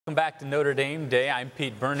Welcome back to Notre Dame Day. I'm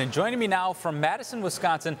Pete Byrne, and joining me now from Madison,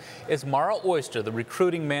 Wisconsin is Mara Oyster, the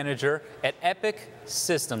recruiting manager at Epic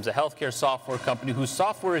Systems, a healthcare software company whose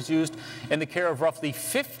software is used in the care of roughly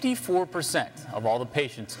 54% of all the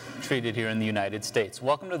patients treated here in the United States.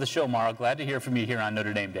 Welcome to the show, Mara. Glad to hear from you here on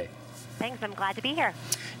Notre Dame Day. Thanks. I'm glad to be here.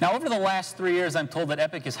 Now, over the last 3 years, I'm told that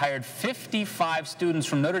Epic has hired 55 students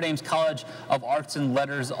from Notre Dame's College of Arts and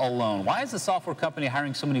Letters alone. Why is the software company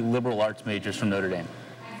hiring so many liberal arts majors from Notre Dame?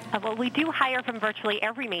 Well, we do hire from virtually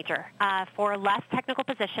every major. For less technical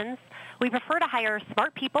positions, we prefer to hire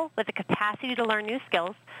smart people with the capacity to learn new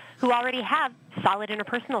skills who already have solid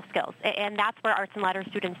interpersonal skills, and that's where arts and letters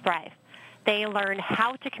students thrive. They learn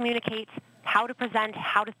how to communicate, how to present,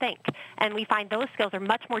 how to think, and we find those skills are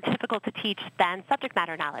much more difficult to teach than subject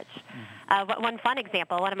matter knowledge. One fun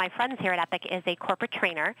example, one of my friends here at Epic is a corporate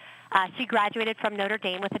trainer. She graduated from Notre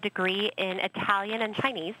Dame with a degree in Italian and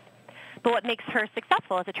Chinese. But what makes her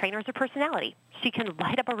successful as a trainer is her personality. She can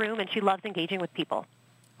light up a room, and she loves engaging with people.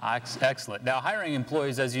 Excellent. Now, hiring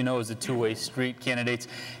employees, as you know, is a two-way street. Candidates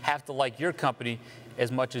have to like your company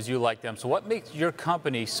as much as you like them. So what makes your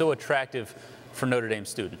company so attractive for Notre Dame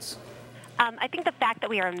students? I think the fact that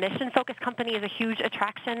we are a mission-focused company is a huge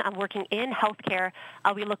attraction. Working in healthcare,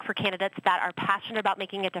 we look for candidates that are passionate about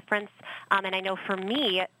making a difference. And I know for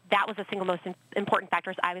me, that was the single most important factor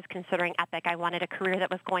as I was considering Epic. I wanted a career that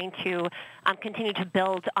was going to continue to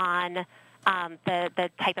build on the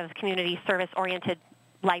type of community service-oriented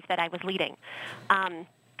life that I was leading.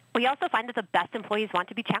 We also find that the best employees want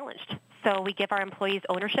to be challenged. So we give our employees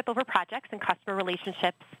ownership over projects and customer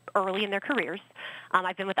relationships early in their careers.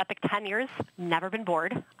 I've been with Epic 10 years, never been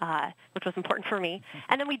bored, which was important for me.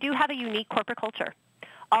 And then we do have a unique corporate culture.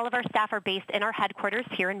 All of our staff are based in our headquarters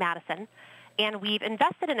here in Madison, and we've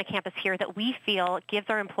invested in a campus here that we feel gives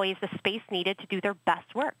our employees the space needed to do their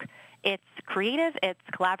best work. It's creative, it's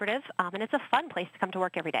collaborative, and it's a fun place to come to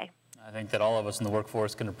work every day. I think that all of us in the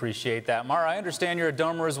workforce can appreciate that. Mara, I understand you're a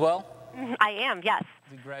dormer as well? I am, yes.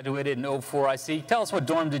 You graduated in 04, I see. Tell us, what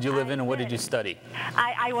dorm did you live in and what did you study?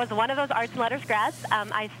 I was one of those arts and letters grads.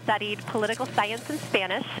 I studied political science and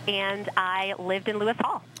Spanish, and I lived in Lewis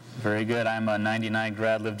Hall. Very good. I'm a 99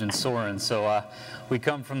 grad, lived in Soren, so we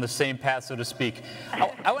come from the same path, so to speak.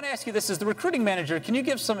 I want to ask you this, as the recruiting manager, can you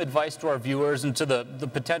give some advice to our viewers and to the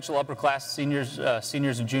potential upper class seniors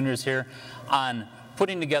and juniors here on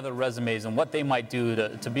putting together resumes and what they might do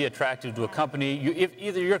to be attractive to a company,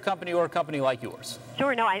 either your company or a company like yours?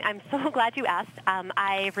 Sure. No, I'm so glad you asked.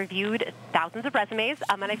 I've reviewed thousands of resumes,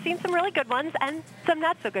 and I've seen some really good ones and some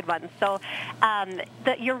not so good ones. So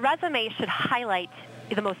your resume should highlight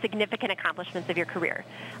the most significant accomplishments of your career.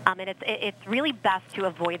 And it's really best to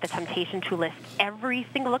avoid the temptation to list every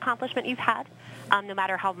single accomplishment you've had, no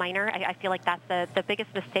matter how minor. I feel like that's the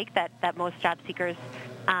biggest mistake that most job seekers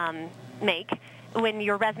make. When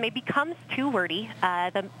your resume becomes too wordy,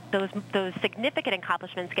 those significant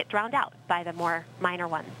accomplishments get drowned out by the more minor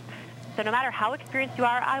ones. So no matter how experienced you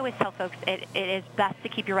are, I always tell folks it is best to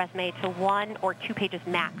keep your resume to 1 or 2 pages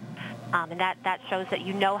max. And that shows that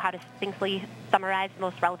you know how to succinctly summarize the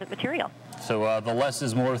most relevant material. So the less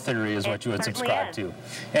is more theory is what you would subscribe to.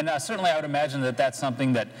 And certainly I would imagine that that's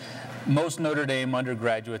something that most Notre Dame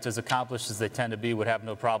undergraduates, as accomplished as they tend to be, would have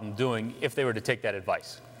no problem doing if they were to take that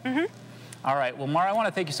advice. Mm-hmm. All right. Well, Mara, I want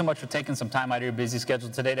to thank you so much for taking some time out of your busy schedule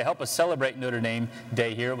today to help us celebrate Notre Dame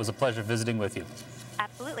Day here. It was a pleasure visiting with you.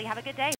 Absolutely. Have a good day.